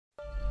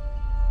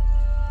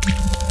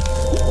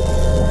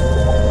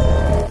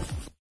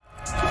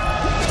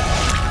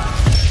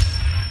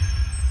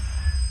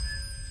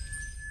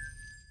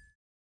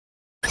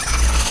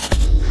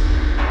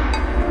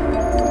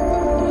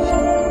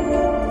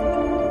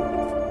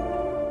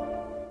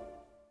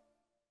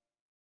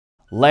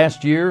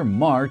Last year, in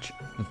March,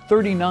 the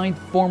 39th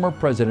former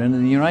president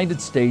of the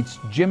United States,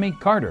 Jimmy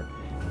Carter,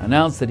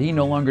 announced that he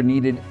no longer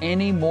needed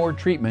any more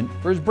treatment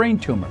for his brain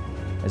tumor,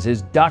 as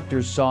his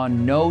doctors saw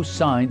no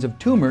signs of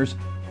tumors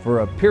for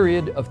a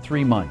period of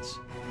 3 months.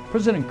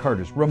 President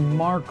Carter's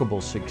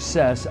remarkable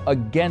success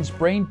against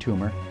brain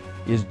tumor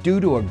is due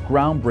to a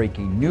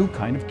groundbreaking new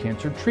kind of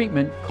cancer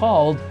treatment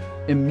called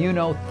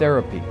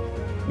immunotherapy.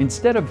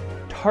 Instead of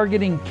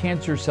targeting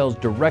cancer cells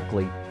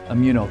directly,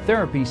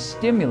 immunotherapy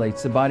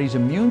stimulates the body's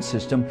immune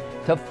system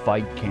to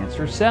fight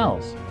cancer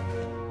cells.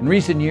 In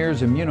recent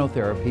years,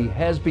 immunotherapy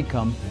has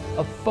become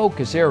a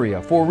focus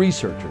area for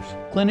researchers,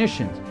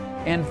 clinicians,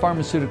 and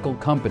pharmaceutical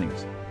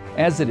companies,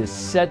 as it is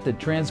set to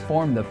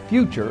transform the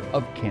future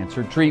of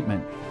cancer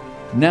treatment.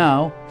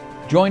 Now,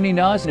 joining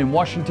us in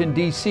Washington,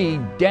 D.C.,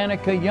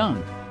 Danica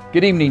Young.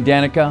 Good evening,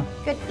 Danica.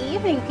 Good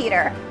evening,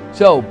 Peter.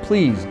 So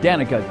please,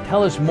 Danica,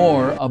 tell us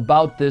more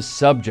about this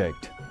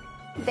subject.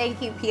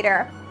 Thank you,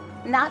 Peter.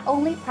 Not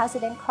only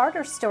President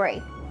Carter's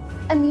story.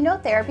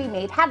 Immunotherapy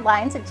made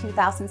headlines in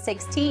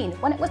 2016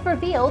 when it was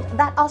revealed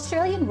that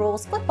Australian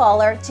rules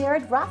footballer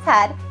Jarryd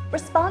Roughead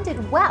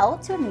responded well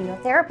to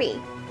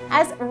immunotherapy,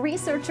 as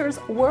researchers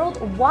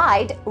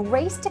worldwide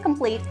race to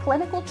complete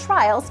clinical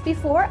trials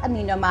before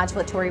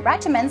immunomodulatory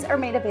regimens are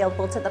made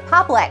available to the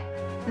public.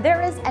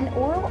 There is an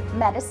oral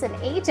medicine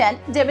agent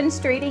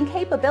demonstrating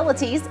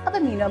capabilities of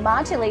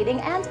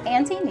immunomodulating and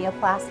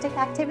anti-neoplastic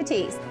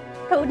activities,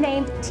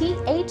 codenamed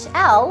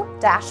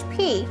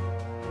THL-P,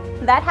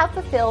 that have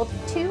fulfilled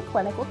 2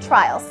 clinical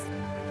trials,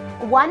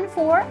 one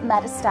for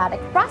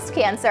metastatic breast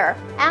cancer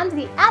and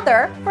the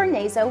other for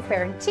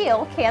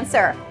nasopharyngeal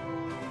cancer.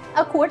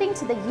 According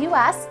to the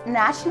U.S.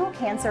 National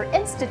Cancer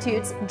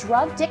Institute's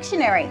Drug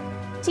Dictionary,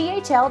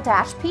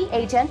 THL-P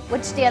agent,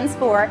 which stands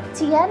for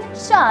Tien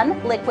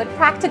Shun Liquid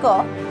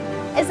Practical,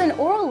 is an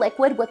oral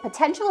liquid with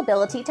potential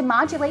ability to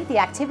modulate the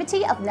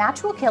activity of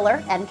natural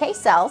killer NK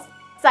cells,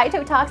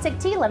 cytotoxic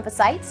T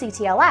lymphocytes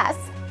CTLS,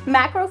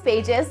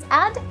 macrophages,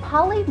 and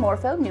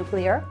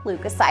polymorphonuclear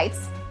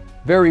leukocytes.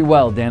 Very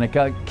well,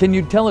 Danica. Can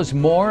you tell us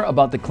more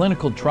about the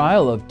clinical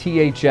trial of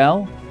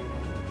THL?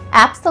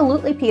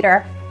 Absolutely,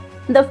 Peter.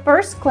 The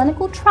first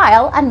clinical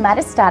trial on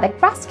metastatic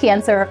breast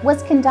cancer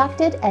was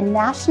conducted at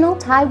National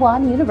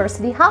Taiwan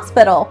University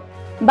Hospital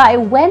by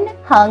Wen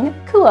Hung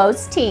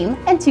Kuo's team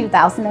in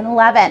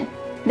 2011.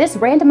 This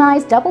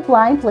randomized,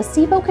 double-blind,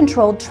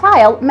 placebo-controlled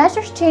trial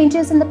measures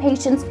changes in the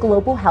patient's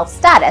global health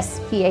status,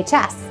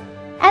 PHS,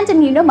 and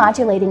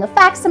immunomodulating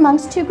effects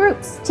amongst 2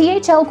 groups,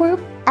 THL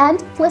group and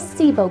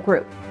placebo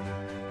group.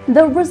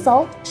 The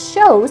result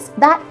shows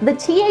that the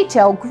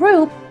THL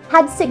group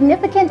had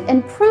significant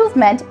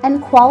improvement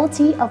in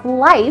quality of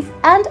life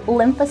and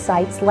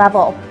lymphocytes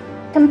level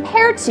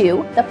compared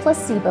to the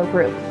placebo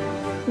group.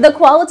 The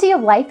quality of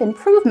life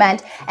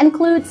improvement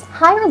includes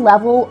higher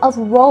level of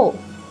role,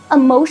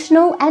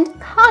 emotional and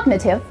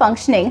cognitive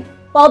functioning,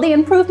 while the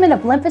improvement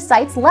of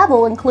lymphocytes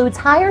level includes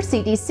higher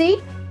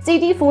CDC,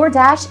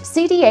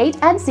 CD4-CD8,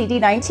 and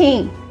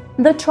CD19.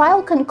 The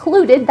trial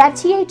concluded that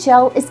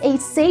THL is a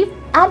safe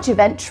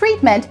adjuvant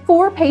treatment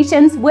for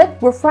patients with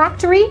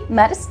refractory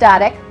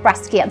metastatic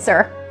breast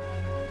cancer.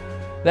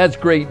 That's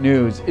great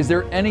news. Is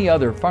there any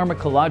other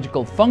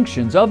pharmacological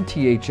functions of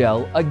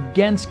THL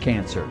against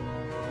cancer?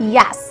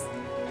 Yes.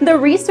 The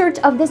research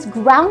of this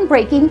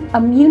groundbreaking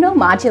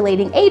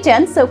immunomodulating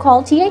agent,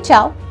 so-called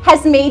THL,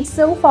 has made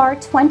so far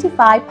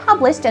 25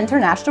 published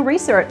international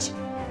research.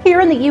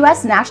 Here in the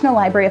U.S. National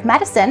Library of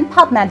Medicine,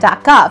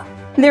 PubMed.gov,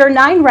 there are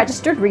 9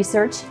 registered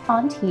research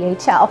on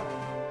THL.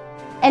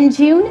 In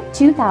June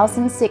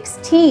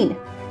 2016,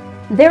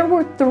 there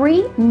were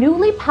 3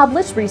 newly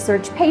published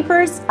research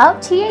papers of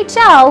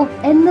THL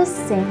in the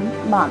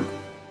same month.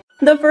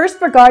 The first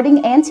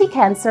regarding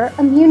anti-cancer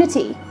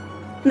immunity,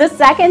 the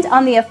second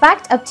on the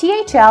effect of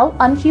THL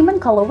on human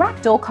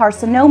colorectal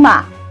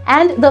carcinoma,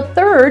 and the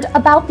third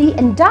about the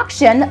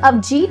induction of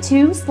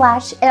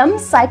G2/M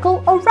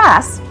cycle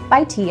arrest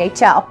by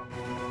THL.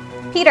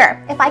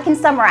 Peter, if I can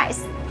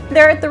summarize,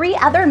 there are 3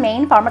 other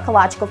main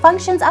pharmacological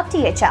functions of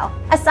THL,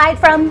 aside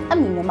from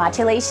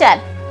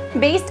immunomodulation,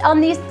 based on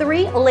these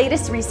 3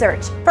 latest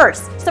research.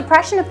 First,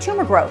 suppression of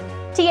tumor growth.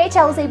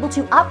 THL is able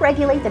to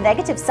upregulate the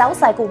negative cell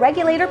cycle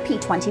regulator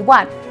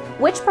P21,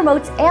 which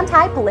promotes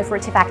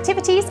anti-proliferative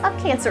activities of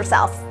cancer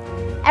cells.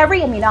 Every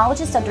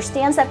immunologist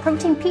understands that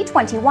protein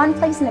P21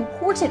 plays an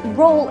important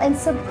role in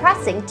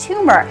suppressing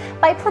tumor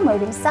by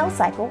promoting cell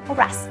cycle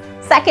arrest.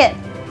 Second,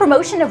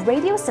 promotion of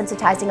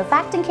radiosensitizing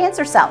effect in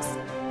cancer cells.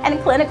 And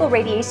clinical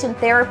radiation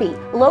therapy,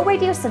 low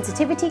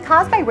radiosensitivity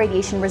caused by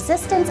radiation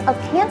resistance of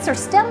cancer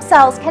stem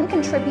cells can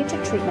contribute to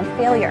treatment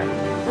failure.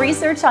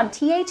 Research on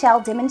THL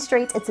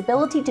demonstrates its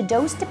ability to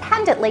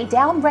dose-dependently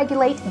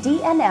downregulate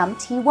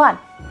DNMT1,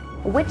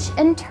 which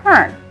in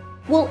turn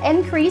will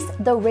increase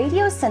the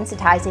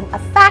radiosensitizing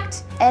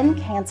effect in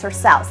cancer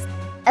cells,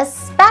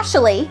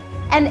 especially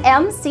in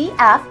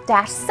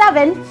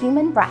MCF-7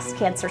 human breast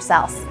cancer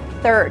cells.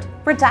 Third,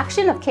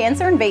 reduction of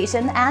cancer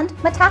invasion and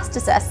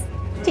metastasis.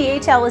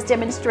 THL is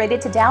demonstrated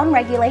to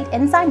downregulate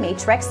enzyme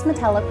matrix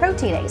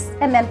metalloproteinase,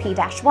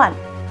 MMP-1,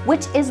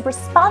 which is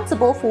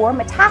responsible for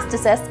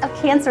metastasis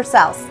of cancer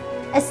cells,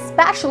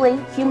 especially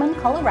human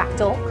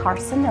colorectal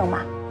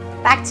carcinoma.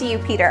 Back to you,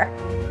 Peter.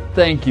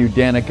 Thank you,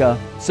 Danica.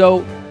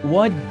 So,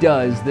 what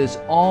does this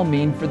all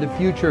mean for the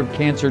future of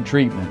cancer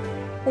treatment?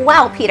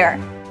 Wow, Peter.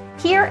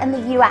 Here in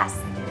the US,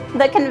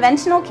 the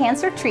conventional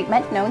cancer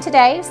treatment known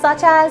today,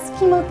 such as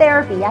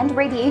chemotherapy and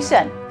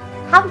radiation,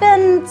 have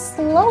been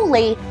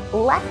slowly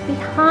left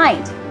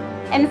behind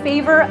in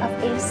favor of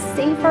a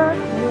safer,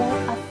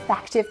 more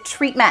effective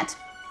treatment,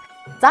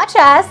 such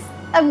as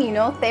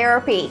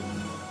immunotherapy.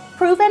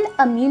 Proven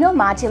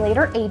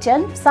immunomodulator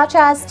agent such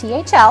as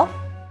THL,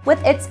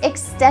 with its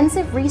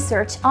extensive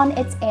research on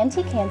its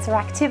anti-cancer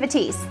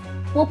activities,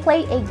 will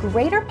play a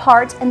greater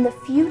part in the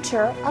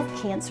future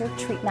of cancer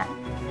treatment.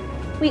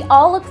 We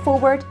all look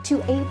forward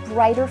to a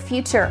brighter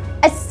future,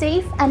 a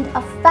safe and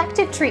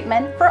effective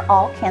treatment for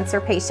all cancer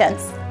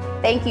patients.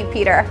 Thank you,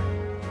 Peter.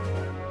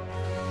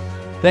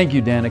 Thank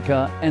you,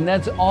 Danica. And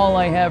that's all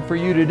I have for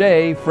you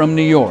today from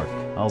New York.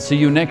 I'll see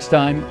you next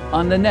time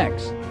on the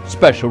next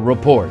special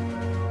report.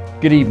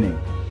 Good evening.